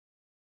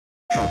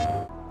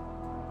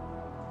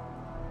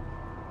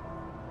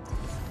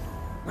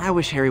I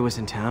wish Harry was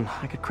in town.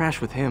 I could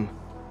crash with him.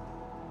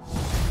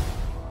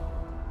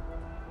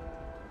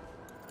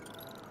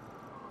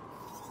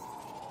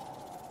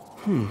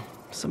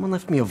 Someone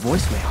left me a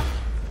voicemail.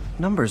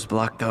 Number's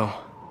blocked, though.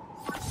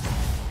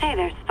 Hey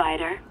there,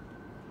 Spider.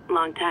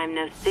 Long time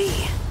no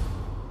see.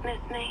 Miss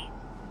me?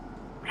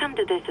 Come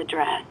to this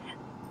address.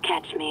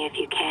 Catch me if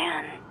you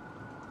can.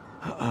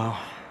 Uh-oh.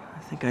 I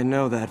think I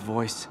know that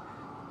voice.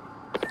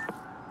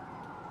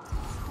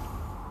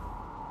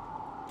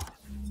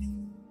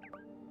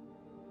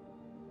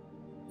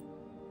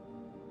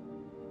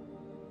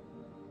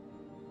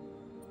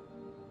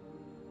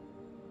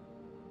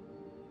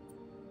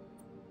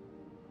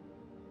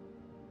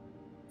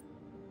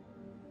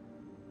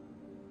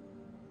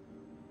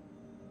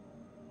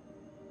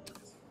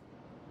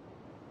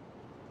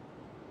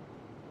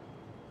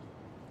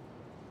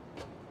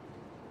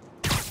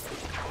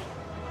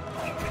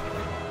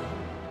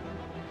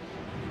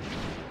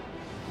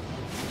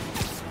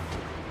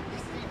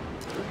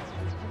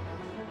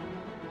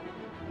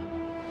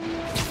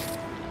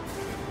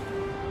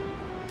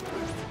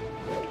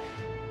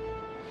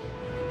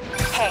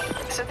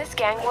 So this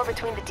gang war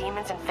between the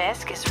demons and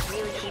Fisk is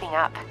really heating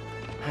up.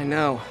 I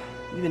know.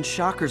 Even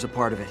Shocker's a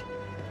part of it.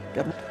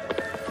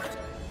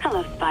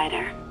 Hello,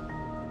 Spider.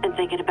 Been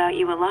thinking about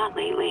you a lot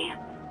lately.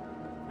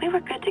 We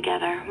were good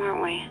together,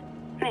 weren't we?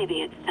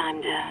 Maybe it's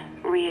time to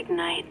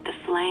reignite the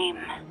flame.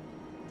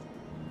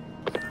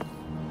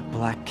 The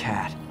Black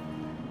Cat.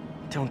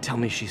 Don't tell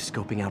me she's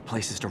scoping out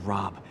places to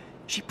rob.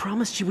 She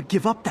promised she would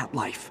give up that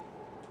life.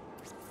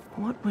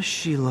 What was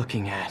she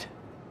looking at?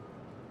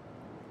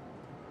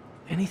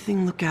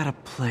 Anything look out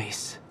of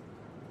place?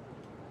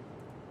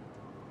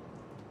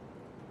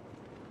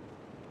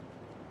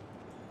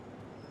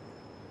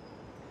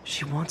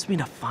 She wants me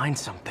to find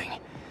something.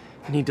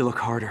 I need to look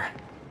harder.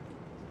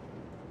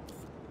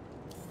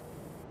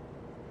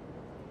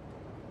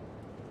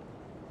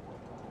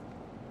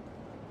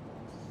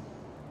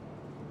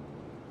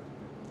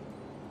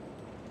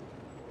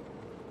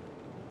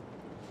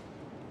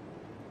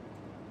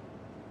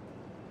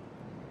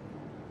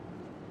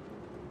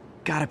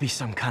 Gotta be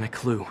some kind of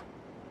clue.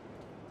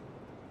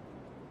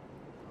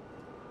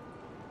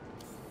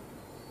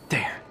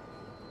 There.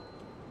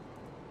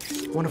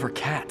 One of her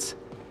cats.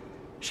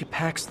 She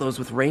packs those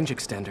with range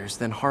extenders,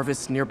 then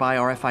harvests nearby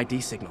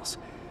RFID signals.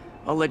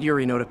 I'll let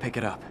Yuri know to pick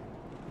it up.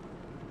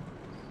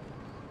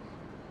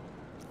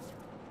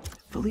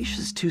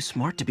 Felicia's too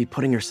smart to be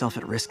putting herself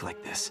at risk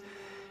like this.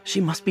 She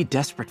must be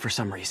desperate for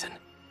some reason.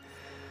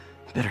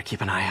 Better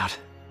keep an eye out.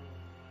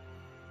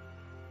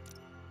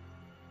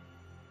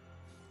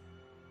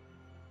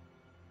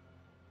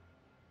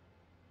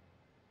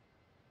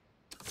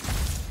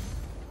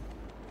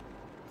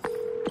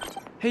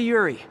 Hey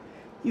Yuri,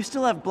 you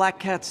still have Black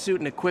Cat's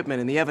suit and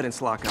equipment in the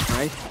evidence lockup,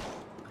 right?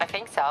 I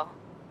think so.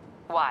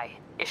 Why?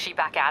 Is she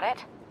back at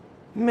it?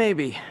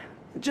 Maybe.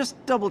 Just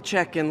double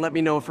check and let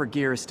me know if her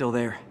gear is still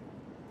there.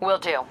 Will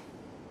do.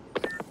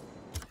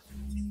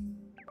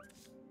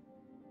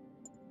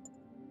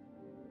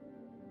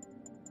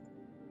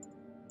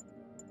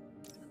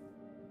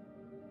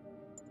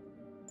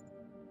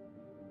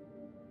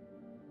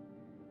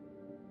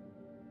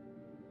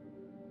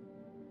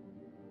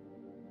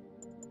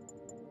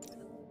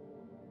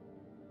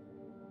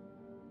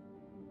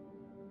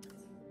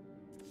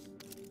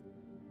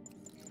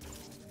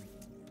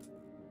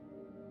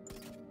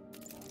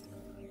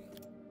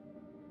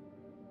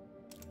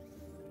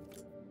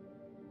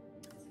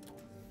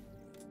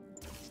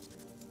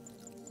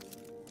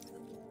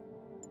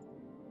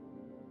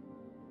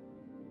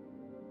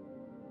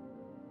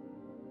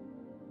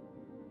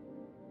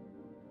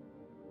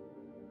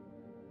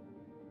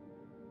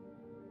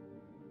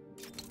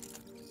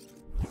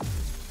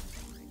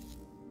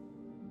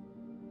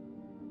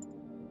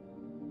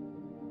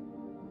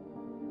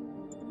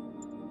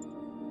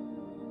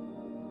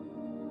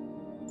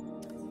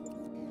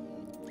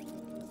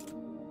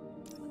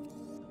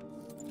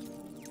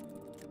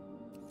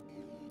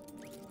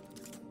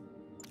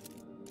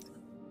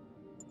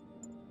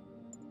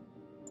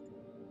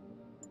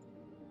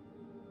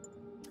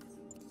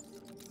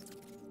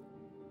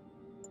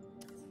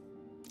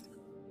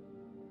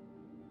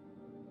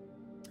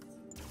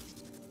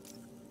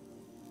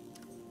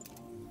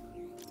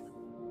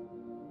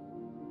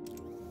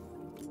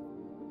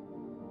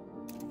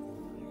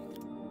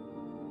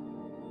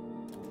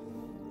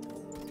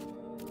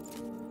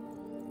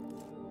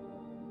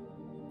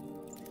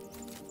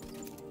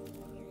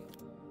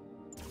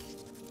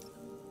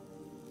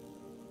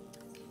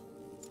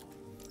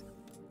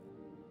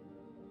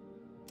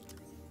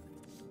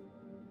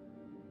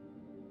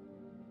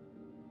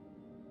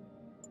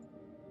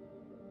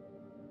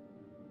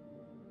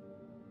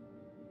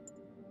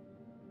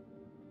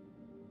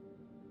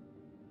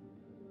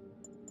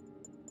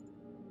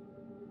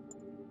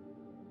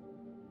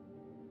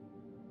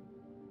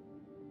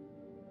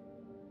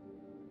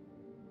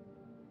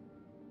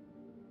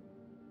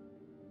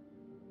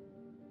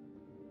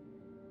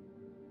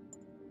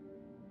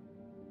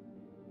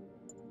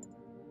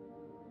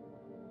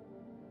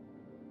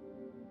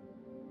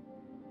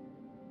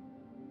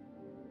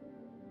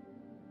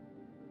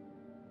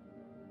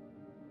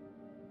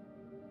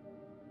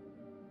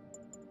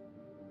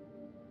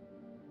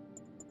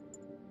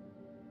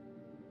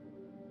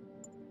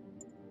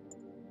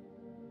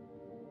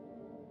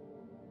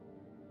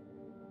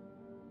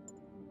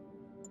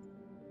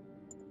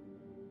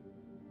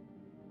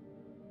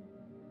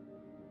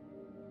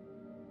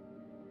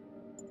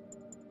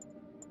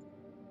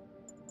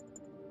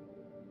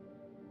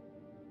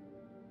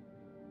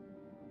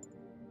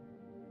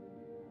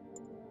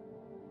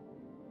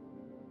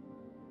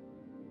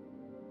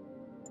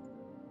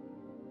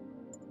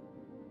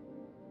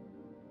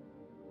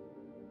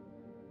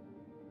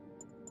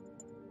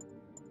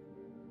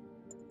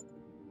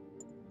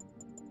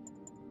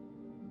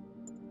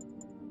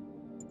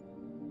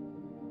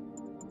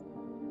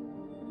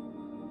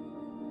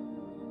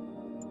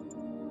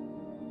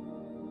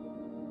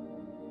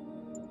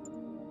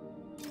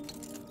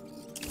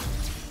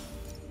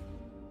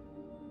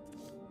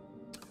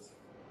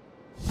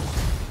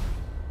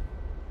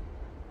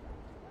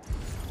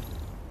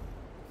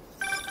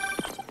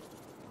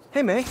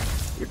 Hey, May.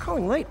 You're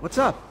calling late. What's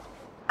up?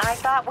 I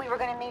thought we were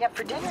gonna meet up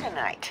for dinner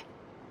tonight.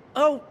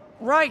 Oh,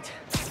 right.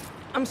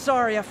 I'm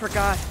sorry, I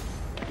forgot.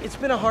 It's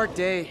been a hard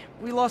day.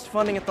 We lost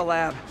funding at the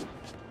lab.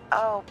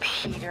 Oh,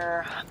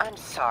 Peter, I'm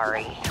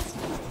sorry.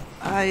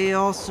 I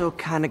also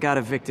kinda got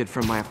evicted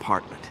from my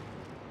apartment.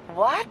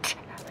 What?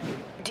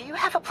 Do you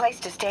have a place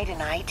to stay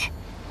tonight?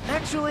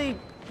 Actually,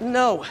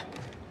 no.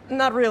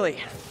 Not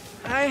really.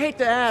 I hate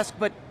to ask,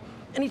 but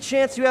any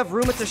chance you have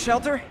room at the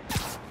shelter?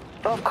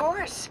 Of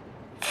course.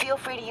 Feel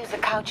free to use the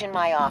couch in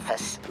my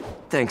office.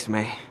 Thanks,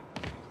 May.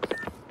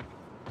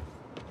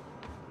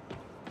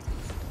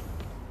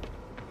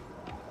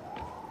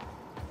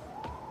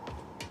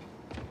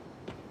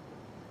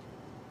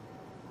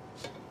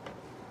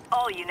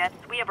 All units,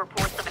 we have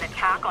reports of an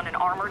attack on an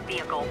armored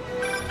vehicle.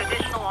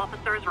 Additional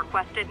officers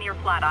requested near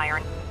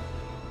Flatiron.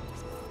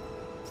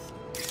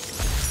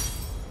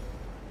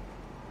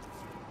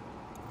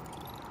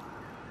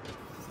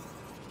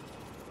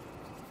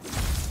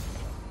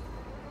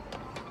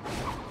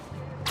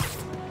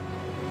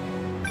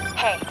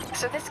 Hey,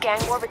 so this gang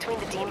war between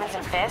the demons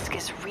and Fisk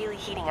is really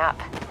heating up.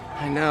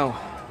 I know.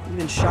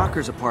 Even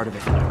Shocker's a part of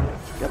it.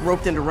 Got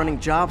roped into running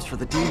jobs for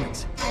the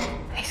demons.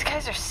 These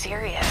guys are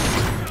serious.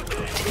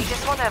 Do they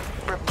just want to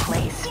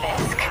replace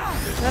Fisk?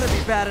 That'd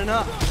be bad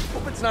enough.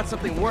 Hope it's not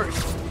something worse.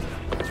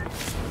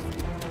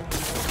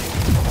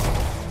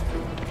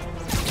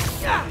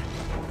 Yeah!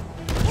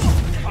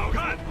 好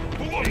看，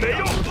不过没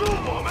有住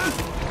我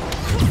们。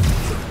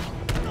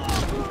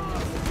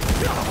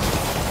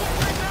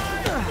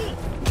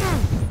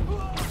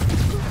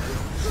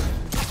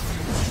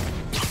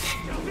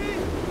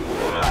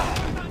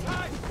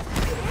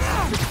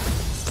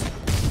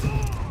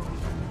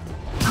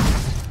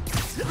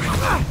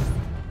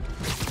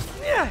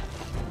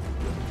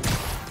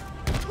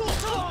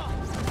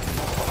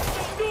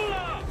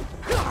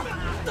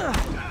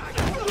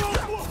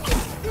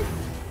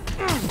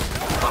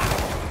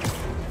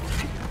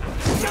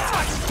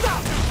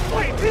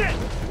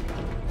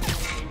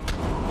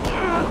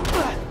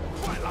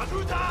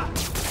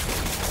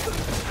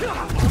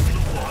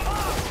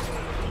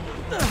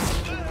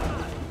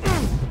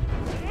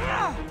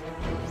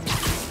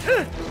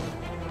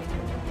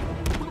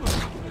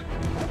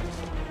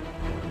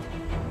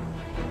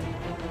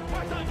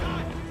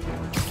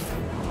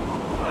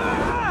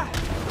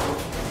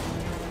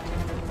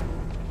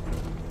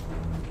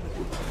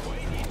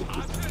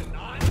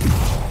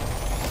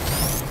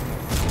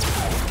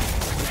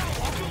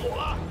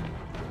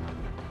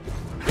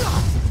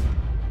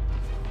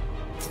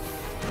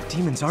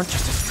 Demons aren't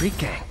just a street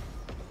gang.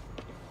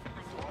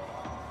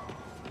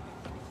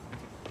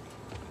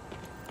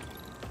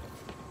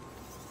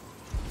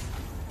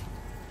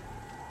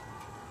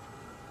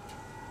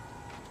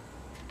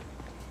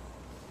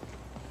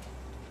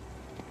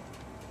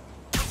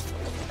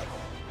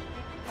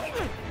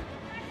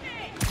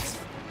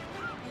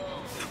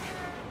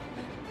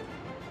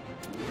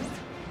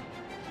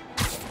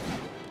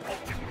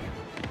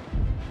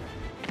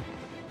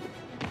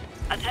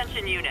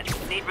 Attention units,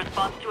 need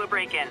response to a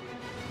break-in.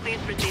 Please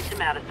proceed to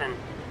Madison.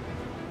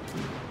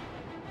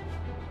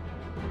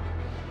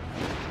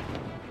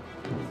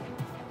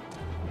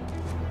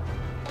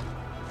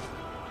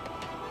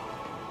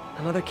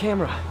 Another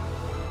camera.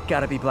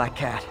 Gotta be Black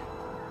Cat.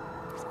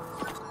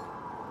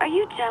 Are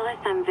you jealous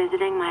I'm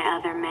visiting my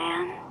other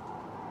man?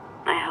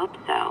 I hope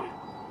so.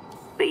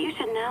 But you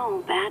should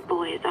know bad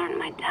boys aren't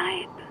my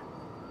type.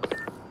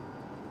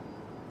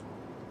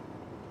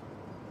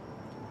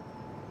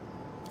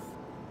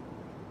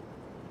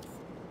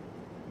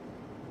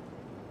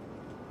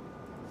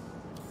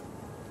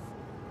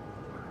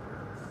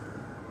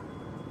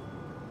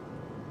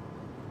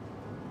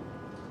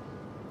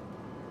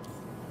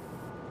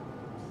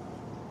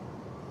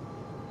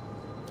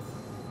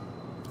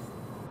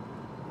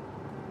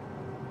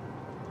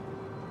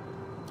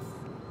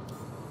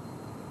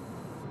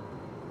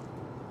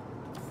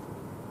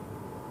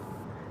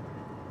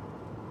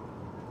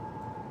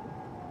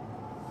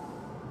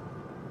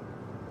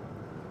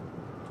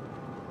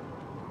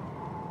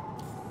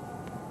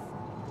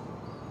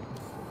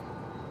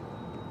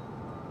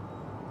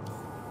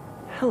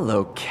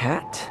 Hello,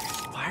 Cat.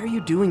 Why are you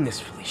doing this,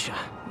 Felicia?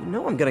 You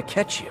know I'm gonna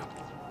catch you.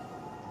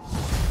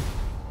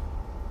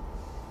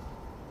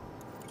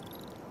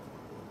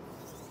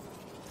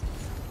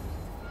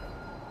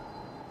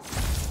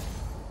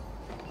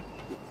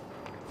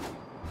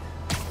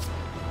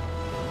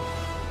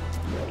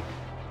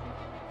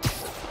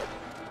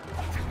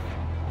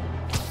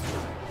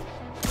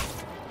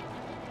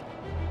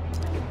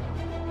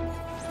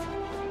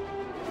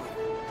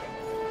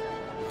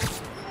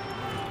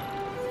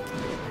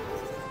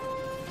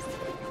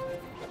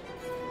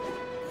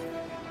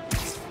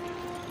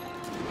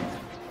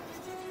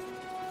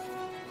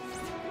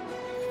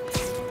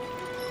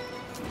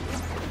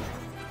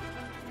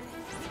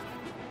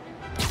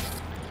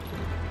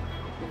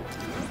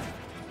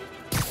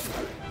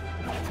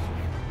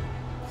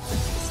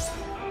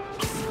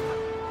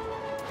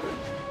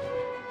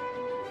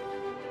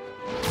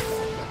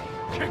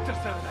 Kicked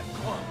us out of that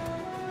club.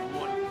 You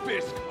want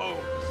Fisk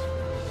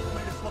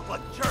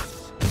like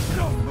jerks.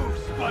 Don't move,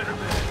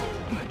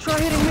 Spider-Man. Try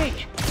hitting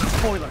me!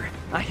 Spoiler,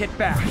 I hit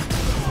back.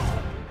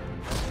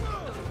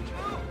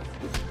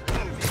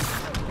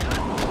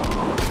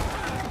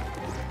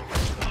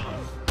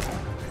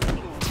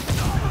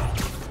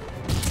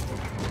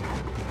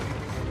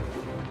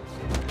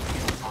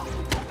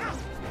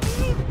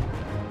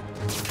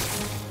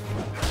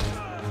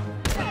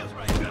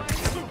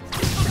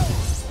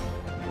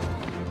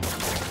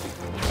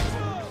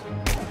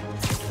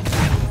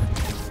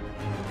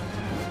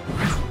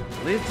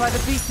 Live by the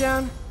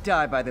beatdown,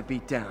 die by the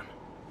beatdown.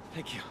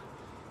 Thank you.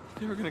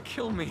 They were gonna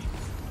kill me.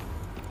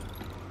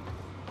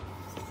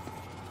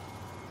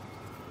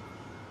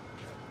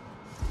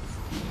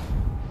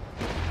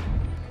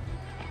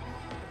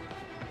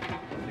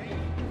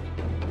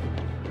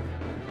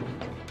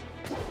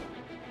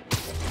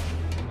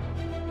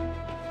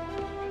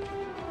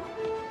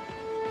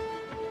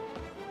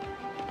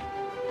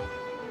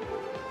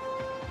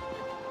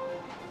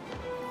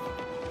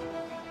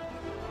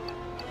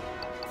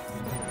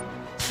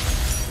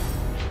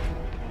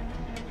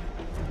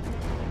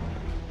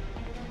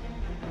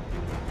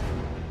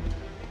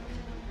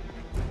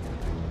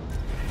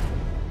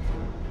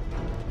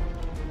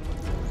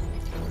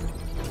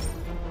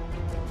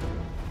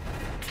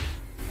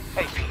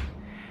 Hey, Pete.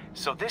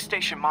 So this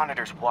station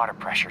monitors water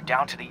pressure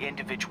down to the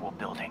individual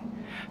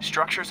building.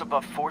 Structures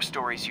above 4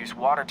 stories use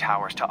water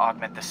towers to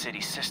augment the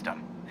city's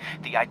system.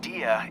 The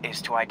idea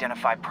is to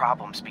identify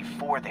problems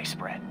before they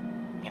spread,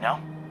 you know?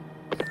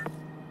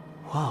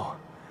 Whoa.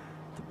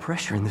 The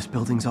pressure in this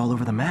building's all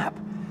over the map.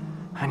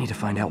 I need to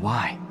find out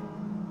why.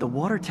 The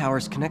water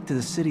towers connect to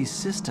the city's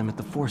system at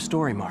the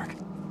 4-story mark.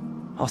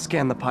 I'll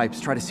scan the pipes,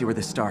 try to see where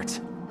this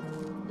starts.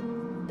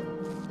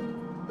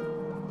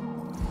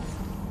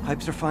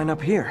 Pipes are fine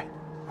up here.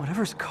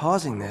 Whatever's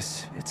causing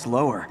this, it's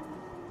lower.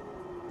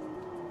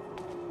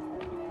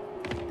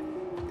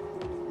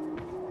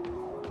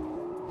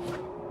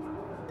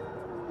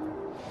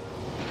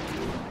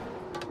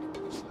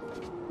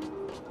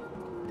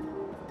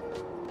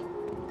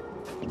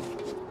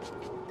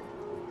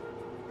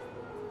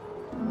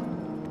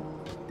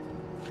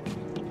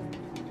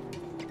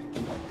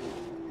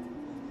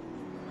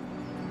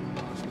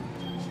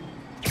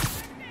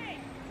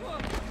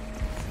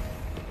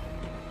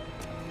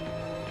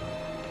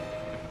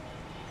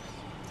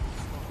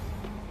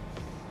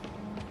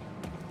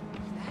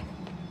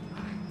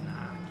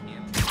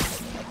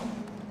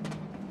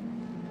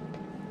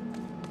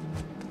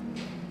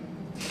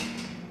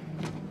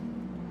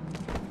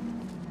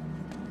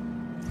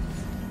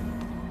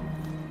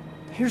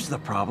 Here's the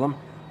problem.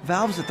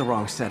 Valve's at the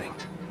wrong setting.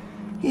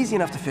 Easy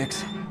enough to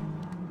fix.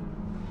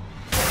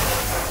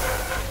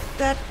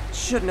 That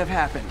shouldn't have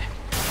happened.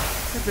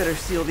 I better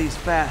seal these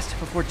fast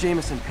before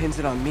Jameson pins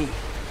it on me.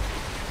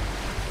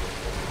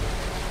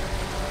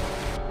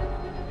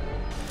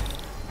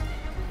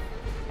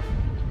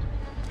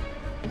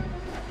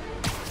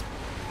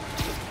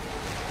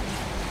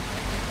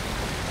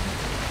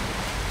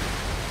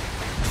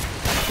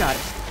 Got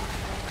it.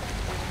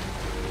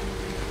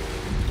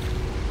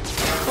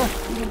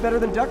 Even better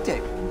than duct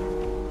tape.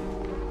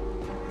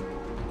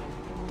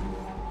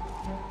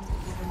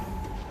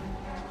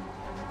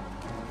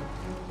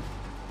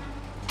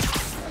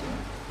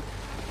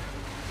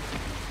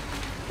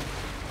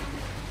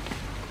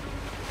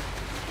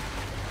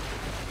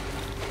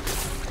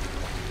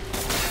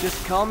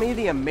 Just call me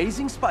the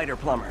amazing spider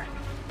plumber.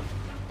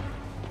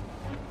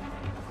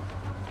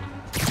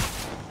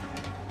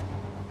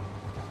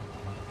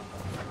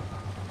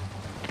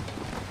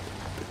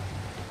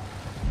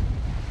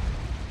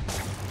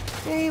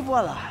 Et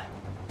voila.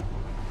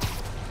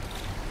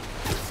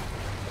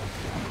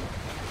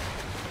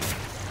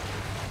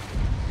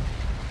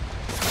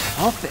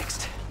 All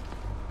fixed.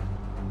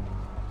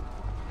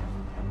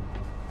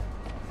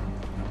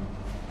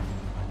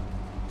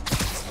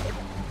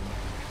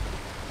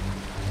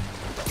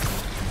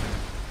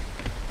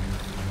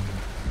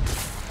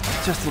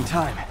 Just in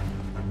time.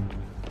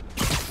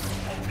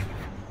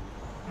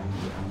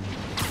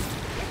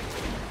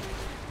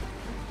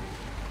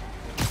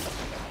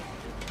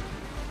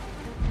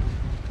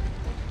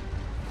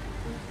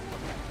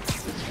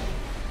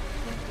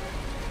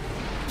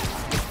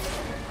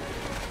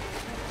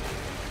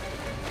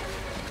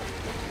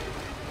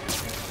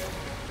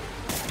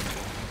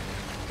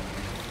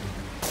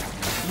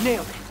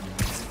 Nailed it.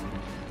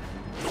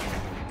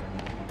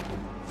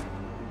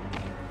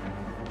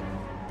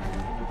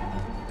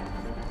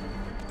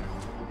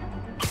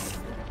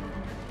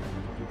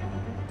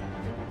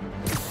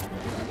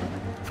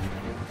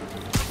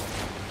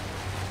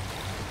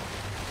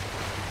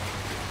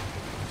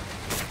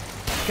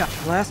 Got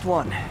the last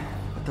one,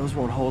 but those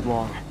won't hold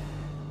long.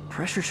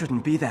 Pressure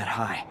shouldn't be that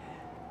high.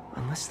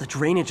 Unless the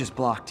drainage is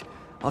blocked.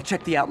 I'll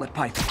check the outlet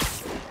pipe.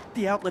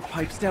 The outlet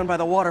pipe's down by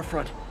the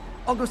waterfront.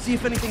 I'll go see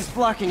if anything's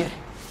blocking it.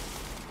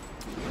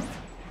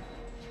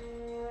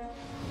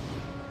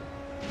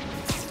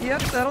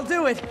 Yep, that'll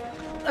do it.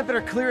 I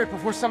better clear it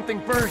before something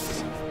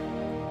bursts.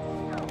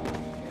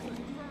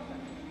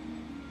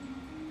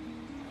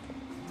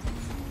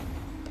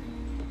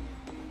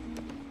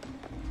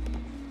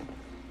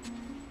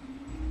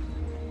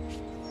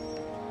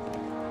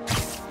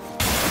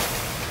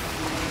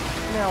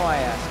 Now I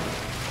ask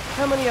you,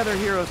 how many other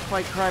heroes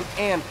fight crime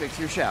and fix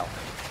your shower?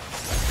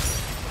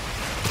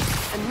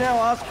 And now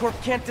Oscorp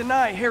can't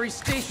deny Harry's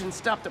station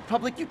stopped a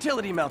public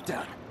utility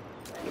meltdown.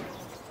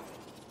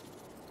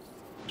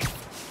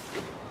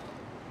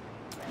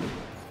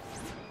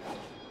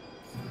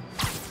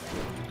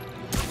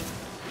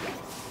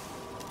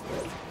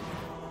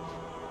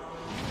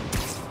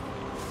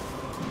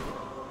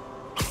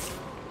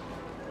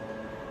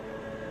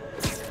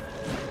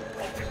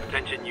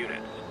 Attention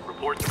units.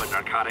 Reports of a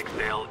narcotics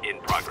sale in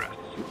progress.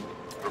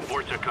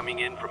 Reports are coming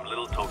in from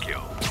Little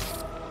Tokyo.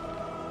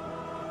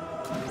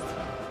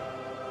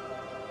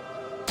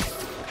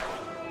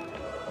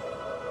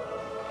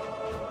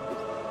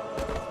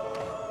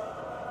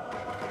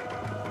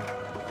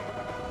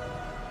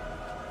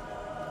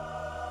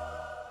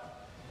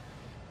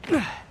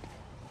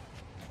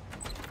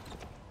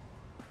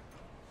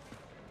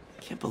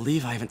 Can't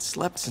believe I haven't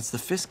slept since the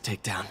Fisk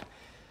takedown.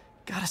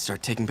 Gotta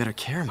start taking better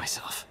care of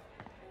myself.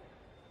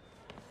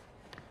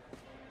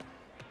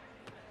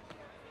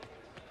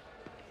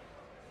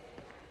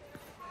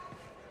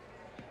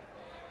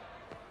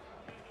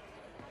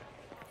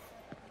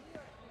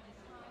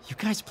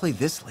 You guys play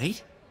this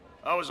late?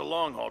 I was a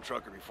long-haul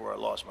trucker before I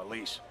lost my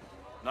lease.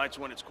 Nights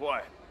when it's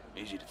quiet.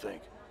 Easy to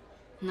think.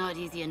 Not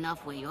easy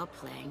enough where you're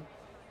playing.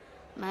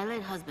 My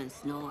late husband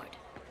snored.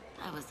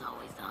 I was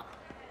always up.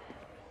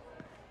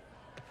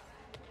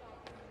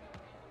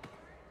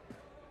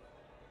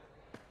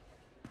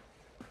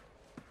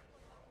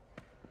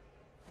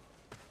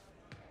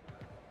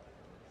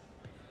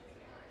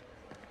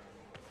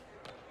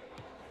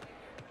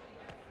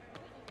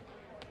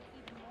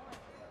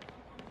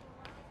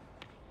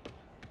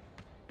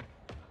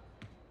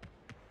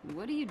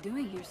 What are you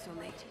doing here so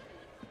late?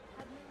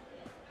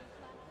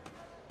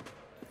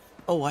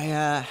 Oh, I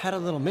had a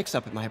little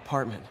mix-up at my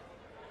apartment.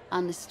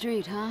 On the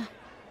street, huh?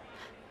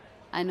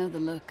 I know the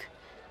look.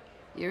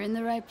 You're in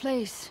the right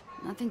place.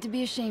 Nothing to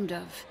be ashamed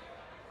of.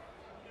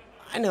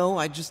 I know,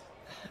 I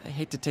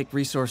hate to take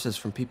resources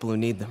from people who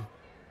need them.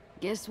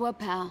 Guess what,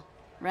 pal?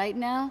 Right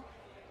now,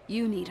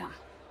 you need them.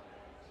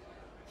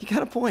 You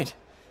got a point.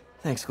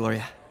 Thanks,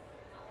 Gloria.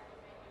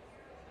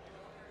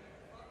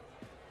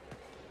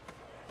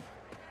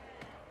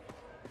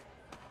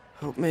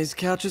 Hope May's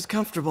couch is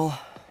comfortable.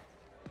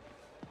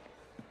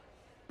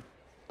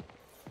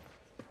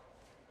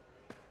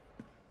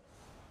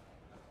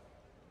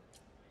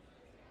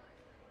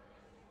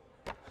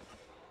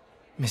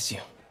 Miss you.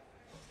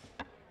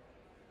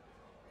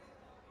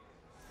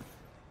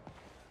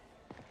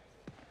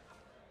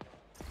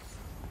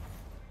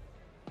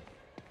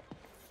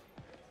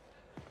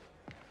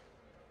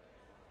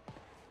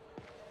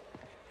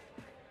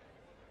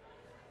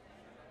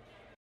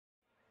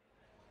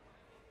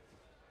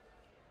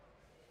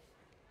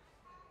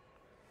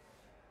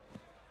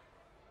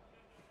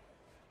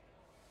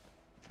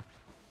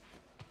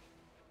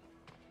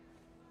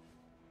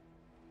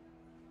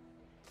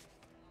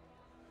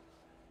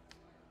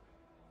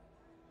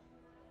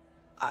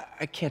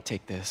 I can't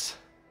take this.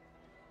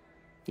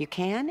 You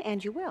can,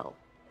 and you will.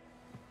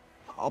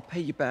 I'll pay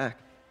you back.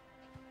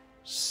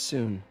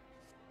 Soon.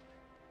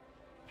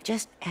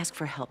 Just ask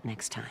for help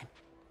next time.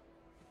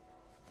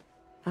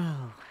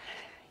 Oh,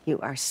 you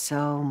are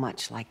so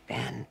much like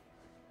Ben.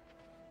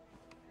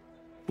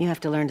 You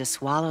have to learn to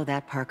swallow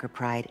that Parker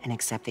pride and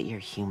accept that you're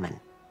human,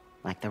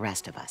 like the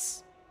rest of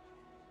us.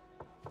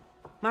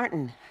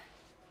 Martin.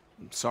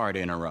 I'm sorry to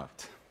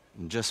interrupt.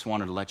 Just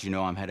wanted to let you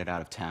know I'm headed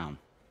out of town.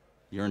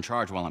 You're in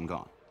charge while I'm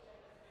gone.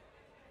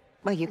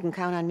 Well, you can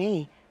count on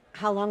me.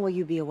 How long will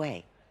you be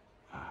away?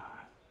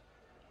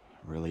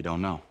 Really don't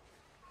know.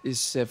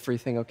 Is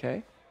everything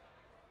okay?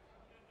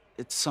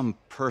 It's some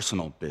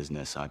personal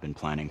business I've been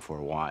planning for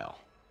a while.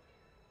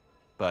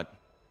 But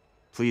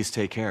please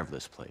take care of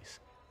this place.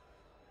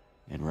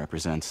 It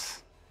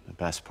represents the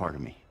best part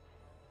of me.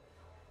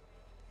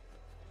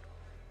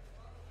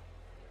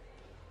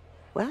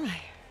 Well,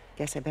 I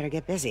guess I better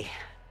get busy.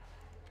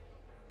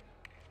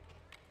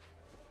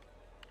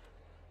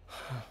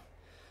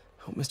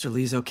 Hope Mr.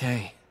 Lee's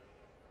okay.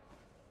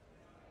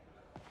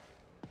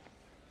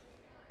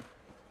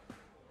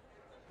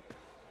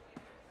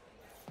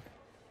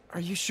 Are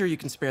you sure you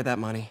can spare that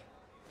money?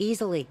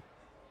 Easily.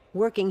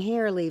 Working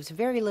here leaves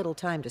very little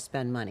time to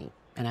spend money,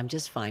 and I'm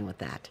just fine with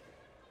that.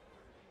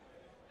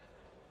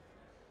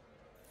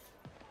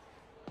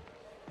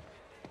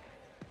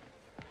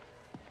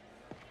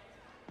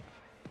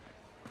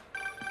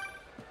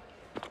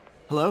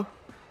 Hello?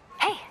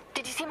 Hey,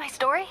 did you see my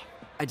story?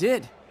 I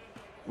did.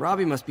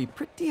 Robbie must be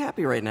pretty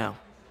happy right now.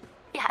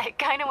 Yeah, it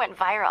kinda went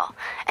viral.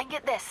 And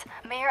get this,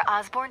 Mayor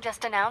Osborn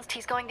just announced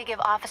he's going to give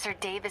Officer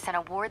Davis an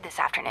award this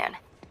afternoon.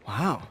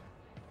 Wow.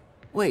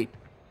 Wait,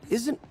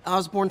 isn't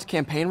Osborn's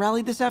campaign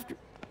rally this after...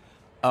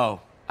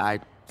 Oh, I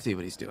see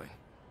what he's doing.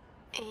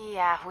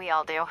 Yeah, we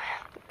all do.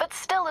 But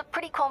still a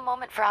pretty cool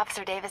moment for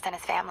Officer Davis and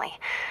his family.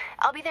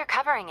 I'll be there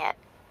covering it.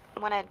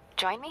 Wanna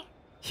join me?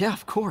 Yeah,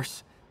 of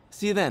course.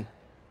 See you then.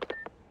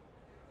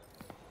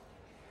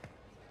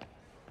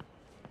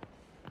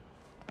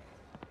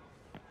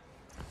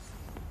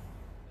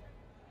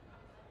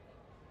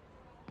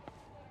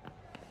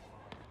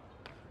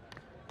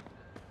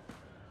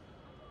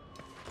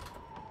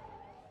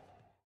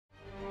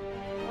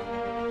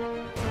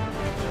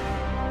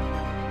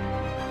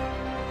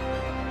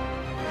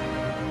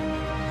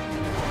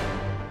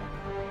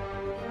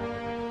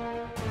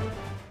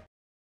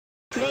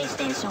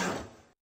 效果。